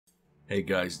Hey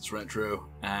guys, it's Retro,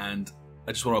 and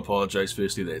I just want to apologise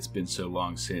firstly that it's been so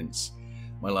long since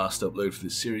my last upload for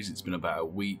this series. It's been about a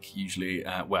week usually.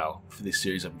 Well, for this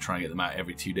series I've been trying to get them out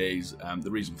every 2 days.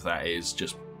 The reason for that is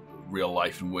just real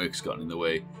life and work's gotten in the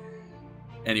way.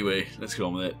 Anyway, let's get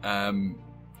on with it.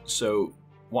 So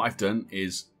what I've done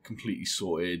is completely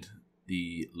sorted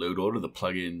the load order, the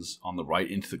plugins on the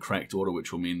right into the correct order,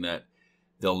 which will mean that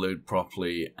they'll load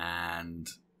properly and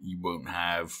you won't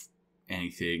have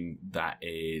anything that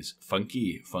is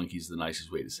funky. Funky is the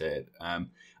nicest way to say it. And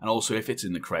also, if it's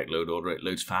in the correct load order, it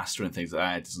loads faster and things like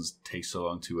that. It doesn't take so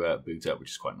long to boot up,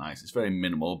 which is quite nice. It's very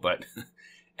minimal, but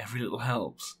every little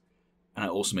helps. And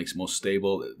it also makes it more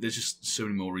stable. There's just so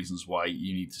many more reasons why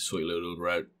you need to sort your load order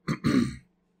out.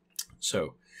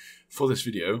 So, for this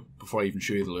video, before I even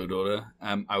show you the load order,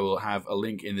 I will have a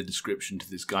link in the description to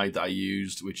this guide that I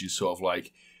used, which is sort of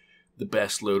like the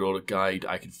best load order guide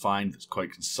I can find that's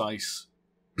quite concise.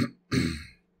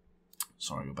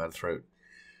 Sorry, I got a bad throat.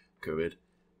 COVID.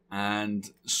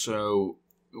 And so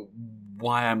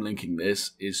why I'm linking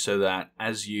this is so that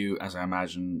as I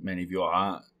imagine many of you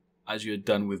are, as you're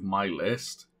done with my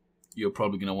list, you're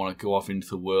probably going to want to go off into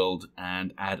the world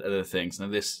and add other things. Now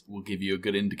this will give you a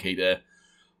good indicator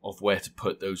of where to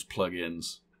put those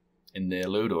plugins in their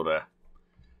load order.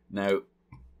 Now,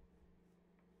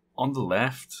 on the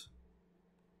left,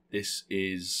 this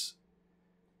is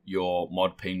your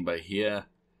mod pane by here.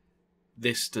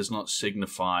 This does not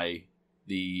signify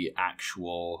the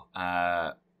actual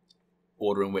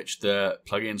order in which the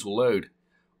plugins will load.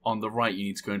 On the right, you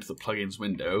need to go into the plugins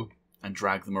window and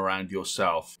drag them around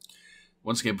yourself.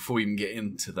 Once again, before we even get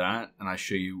into that, and I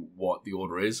show you what the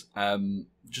order is,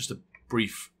 just a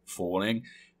brief forewarning.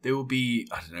 There will be,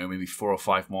 I don't know, maybe 4 or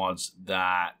 5 mods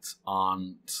that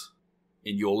aren't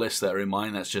in your list that are in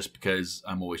mine. That's just because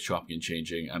I'm always chopping and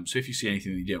changing. So if you see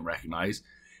anything that you don't recognize,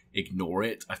 ignore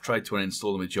it. I've tried to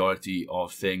uninstall the majority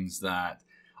of things that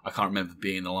I can't remember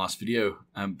being in the last video,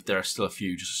 but there are still a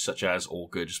few, just such as All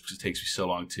Good, just because it takes me so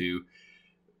long to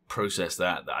process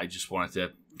that I just wanted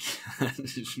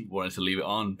to leave it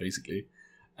on, basically.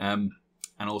 And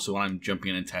also when I'm jumping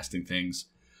in and testing things,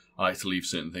 I like to leave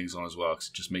certain things on as well, because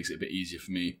it just makes it a bit easier for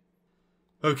me.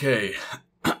 Okay.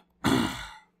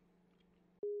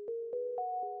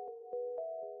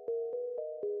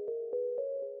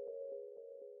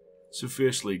 So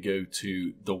firstly, go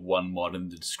to the one mod in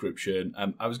the description.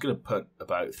 I was going to put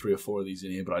about 3 or 4 of these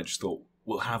in here, but I just thought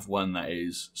we'll have one that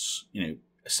is,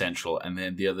 essential, and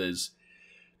then the others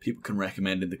people can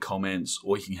recommend in the comments,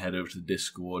 or you can head over to the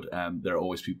Discord. There are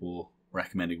always people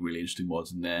recommending really interesting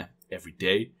mods in there every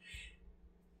day.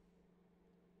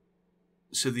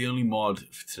 So the only mod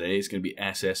for today is going to be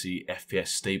SE FPS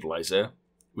Stabilizer,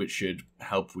 which should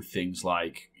help with things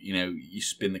like, you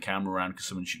spin the camera around because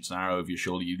someone shoots an arrow over your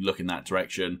shoulder, you look in that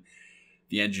direction,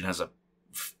 the engine has a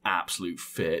absolute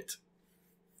fit,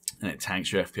 and it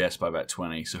tanks your FPS by about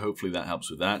 20, so hopefully that helps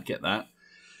with that. Get that,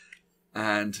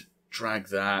 and drag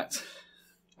that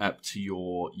up to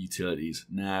your utilities.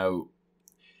 Now,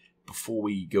 before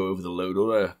we go over the load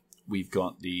order, we've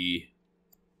got the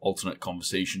alternate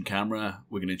conversation camera.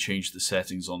 We're going to change the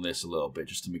settings on this a little bit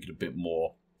just to make it a bit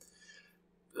more,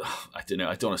 I don't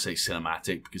want to say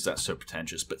cinematic because that's so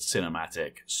pretentious, but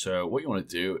cinematic. So what you want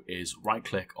to do is right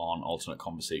click on alternate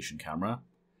conversation camera.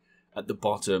 At the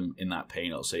bottom in that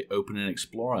pane, it'll say open in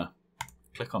Explorer.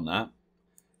 Click on that.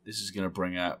 This is going to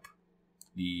bring up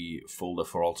the folder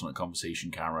for alternate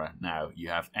conversation camera. Now you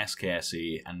have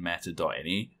SKSE and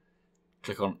meta.ini.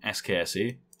 Click on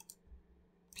SKSE,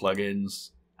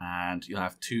 plugins, and you'll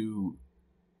have two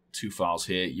files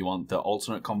here. You want the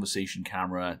alternate conversation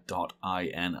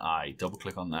camera.ini. Double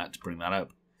click on that to bring that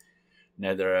up.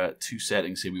 Now there are 2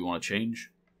 settings here we want to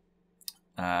change.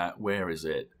 Where is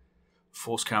it?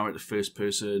 Forced camera to first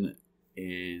person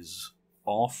is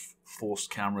off.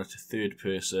 Forced camera to third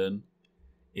person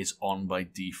is on by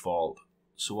default.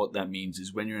 So what that means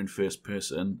is when you're in first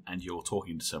person and you're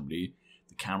talking to somebody,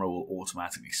 the camera will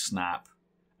automatically snap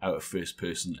out of first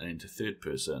person and into third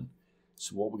person.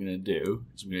 So what we're going to do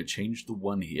is we're going to change the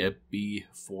 1 here, be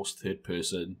forced third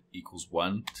person equals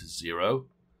 1 to 0.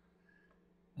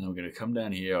 And we're going to come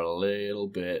down here a little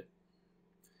bit,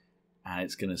 and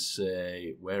it's going to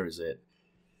say, where is it?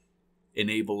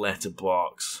 Enable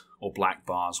letterbox or black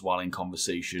bars while in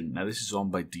conversation. Now this is on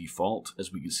by default,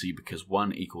 as we can see, because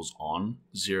 1 equals on,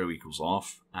 0 equals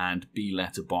off, and B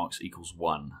letterbox equals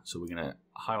 1. So we're going to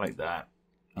highlight that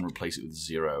and replace it with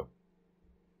 0.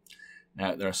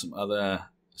 Now, there are some other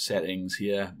settings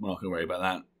here. We're not going to worry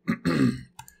about that.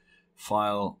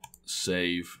 File,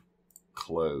 save,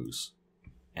 close.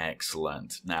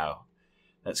 Excellent. Now,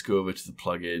 let's go over to the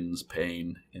plugins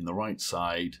pane in the right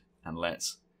side, and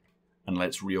let's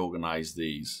reorganize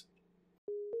these.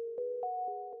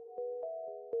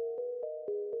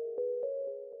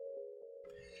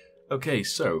 Okay,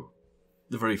 so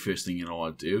the very first thing you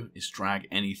want to do is drag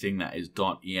anything that is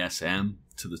 .esm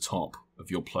to the top of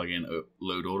your plugin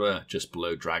load order, just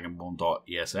below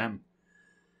dragonborn.esm.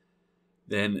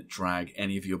 Then drag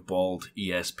any of your bold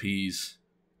ESPs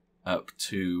up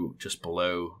to just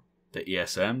below the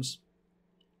ESMs.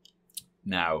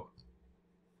 Now,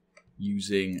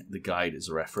 using the guide as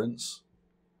a reference,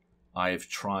 I have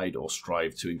tried or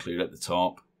strived to include at the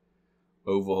top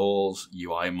overhauls,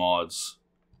 UI mods,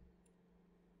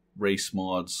 race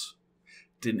mods.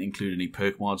 Didn't include any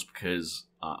perk mods because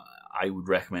I would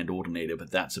recommend Ordinator,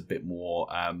 but that's a bit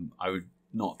more, I would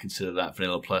not consider that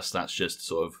Vanilla Plus. That's just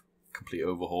sort of complete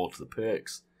overhaul to the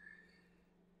perks.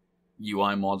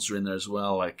 UI mods are in there as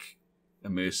well, like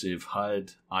Immersive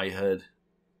HUD, iHUD.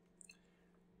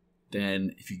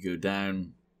 Then if you go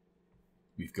down,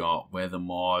 we've got weather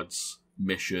mods,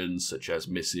 missions such as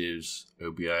missives,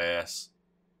 OBIS.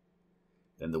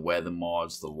 Then the weather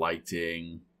mods, the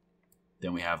lighting.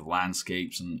 Then we have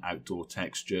landscapes and outdoor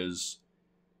textures.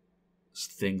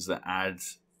 Things that add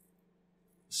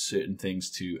certain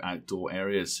things to outdoor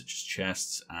areas such as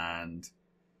chests and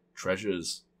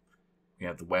treasures. We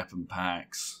have the weapon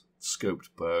packs, scoped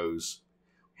bows.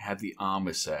 We have the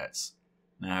armor sets.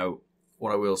 Now,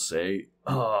 what I will say,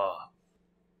 I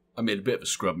made a bit of a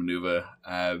scrub maneuver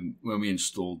when we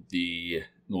installed the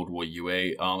Nord War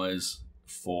UA armors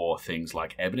for things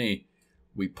like Ebony.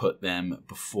 We put them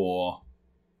before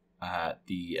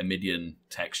the Amidian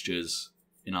textures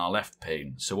in our left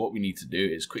pane. So what we need to do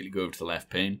is quickly go over to the left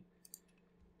pane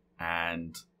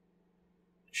and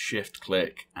shift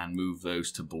click and move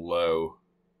those to below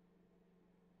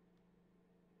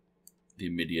the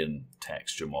Amidian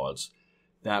texture mods.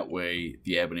 That way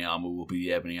the Ebony armor will be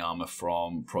the Ebony armor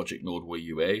from Project Nord War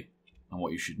UA. And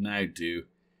what you should now do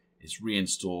is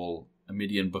reinstall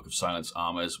Amidian Book of Silence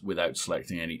armors without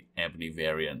selecting any Ebony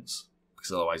variants,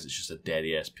 because otherwise it's just a dead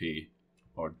ESP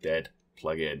or a dead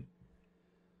plugin.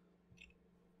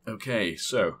 Okay,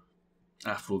 so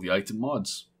after all the item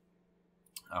mods,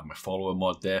 I have my follower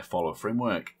mod there, follower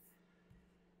framework.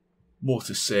 More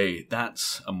to say,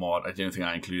 that's a mod. I don't think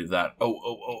I included that.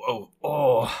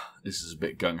 Oh, this is a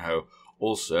bit gung-ho.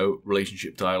 Also,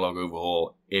 relationship dialogue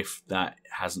overhaul. If that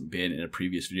hasn't been in a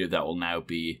previous video, that will now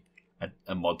be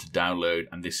a mod to download,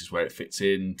 and this is where it fits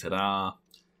in. Ta-da!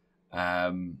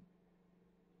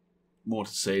 More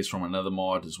to say is from another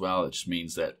mod as well. It just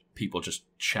means that people just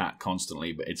chat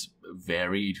constantly, but it's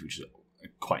varied, which is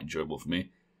quite enjoyable for me.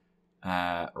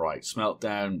 Right,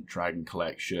 Smeltdown, Dragon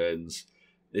Collections.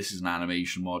 This is an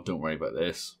animation mod, don't worry about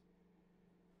this.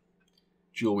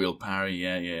 Dual wheel parry,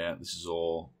 yeah, this is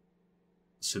all.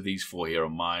 So these four here are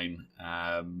mine.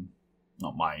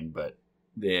 Not mine, but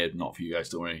they're not for you guys,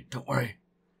 don't worry.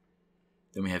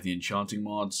 Then we have the enchanting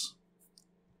mods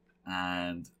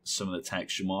and some of the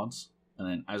texture mods. And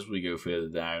then as we go further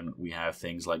down, we have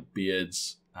things like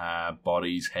beards,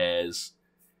 bodies, hairs,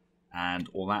 and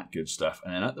all that good stuff.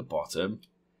 And then at the bottom,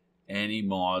 any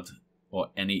mod or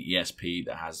any ESP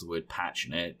that has the word patch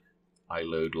in it, I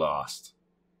load last.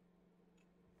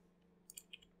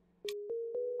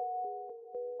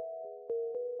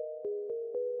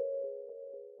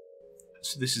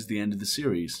 So this is the end of the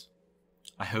series.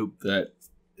 I hope that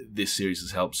this series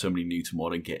has helped somebody new to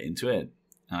modding get into it.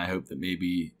 And I hope that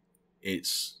maybe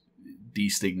it's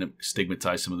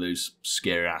destigmatized some of those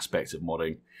scary aspects of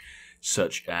modding,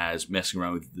 such as messing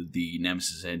around with the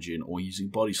Nemesis engine or using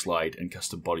body slide and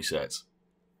custom body sets.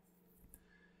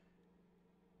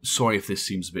 Sorry if this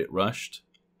seems a bit rushed.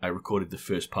 I recorded the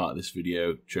first part of this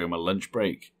video during my lunch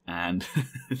break, and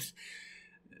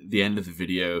the end of the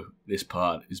video, this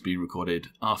part, is being recorded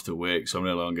after work, so I'm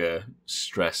no longer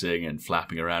stressing and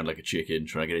flapping around like a chicken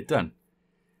trying to get it done.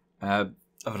 I've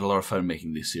had a lot of fun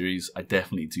making this series. I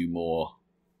definitely do more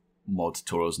mod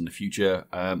tutorials in the future.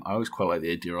 I always quite like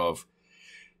the idea of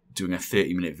doing a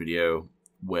 30-minute video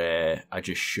where I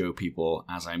just show people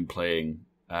as I'm playing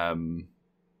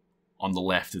on the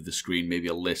left of the screen, maybe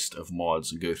a list of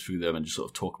mods, and go through them and just sort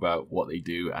of talk about what they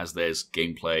do as there's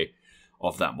gameplay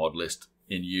of that mod list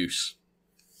in use.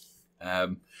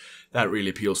 That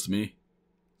really appeals to me,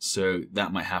 so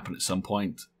that might happen at some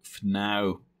point. For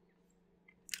now,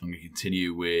 I'm going to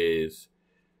continue with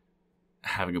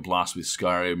having a blast with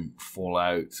Skyrim,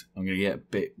 Fallout. I'm going to get a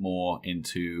bit more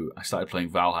into... I started playing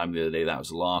Valheim the other day, that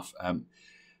was a laugh.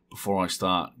 Before I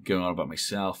start going on about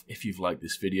myself, if you've liked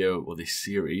this video or this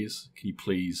series, can you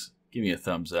please give me a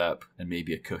thumbs up and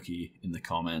maybe a cookie in the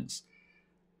comments?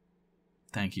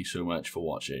 thank you so much for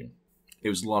watching. It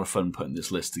was a lot of fun putting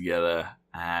this list together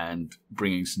and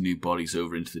bringing some new bodies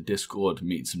over into the Discord,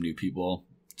 meeting some new people.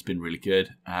 It's been really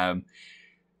good.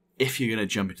 If you're going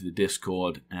to jump into the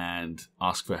Discord and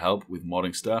ask for help with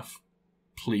modding stuff,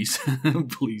 please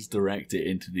please direct it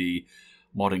into the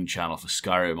modding channel for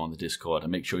Skyrim on the Discord,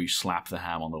 and make sure you slap the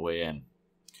ham on the way in.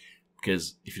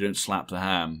 Because if you don't slap the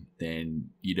ham,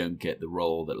 then you don't get the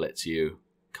role that lets you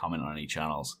comment on any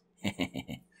channels.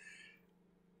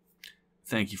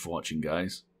 Thank you for watching,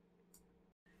 guys.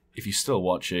 If you're still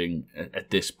watching at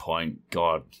this point,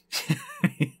 God,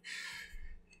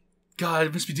 God, I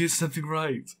must be doing something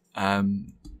right.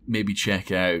 Maybe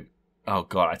check out, oh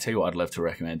God, I tell you what I'd love to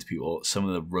recommend to people, some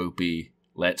of the ropey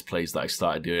Let's Plays that I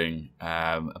started doing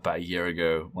about a year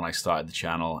ago when I started the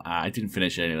channel. I didn't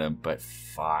finish any of them, but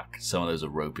fuck, some of those are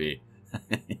ropey.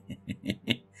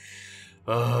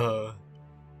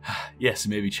 Yes,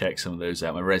 maybe check some of those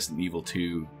out. My Resident Evil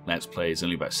 2 Let's Play is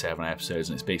only about 7 episodes,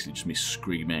 and it's basically just me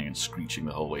screaming and screeching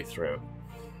the whole way through.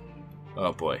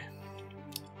 Oh boy.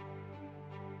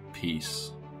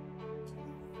 Peace.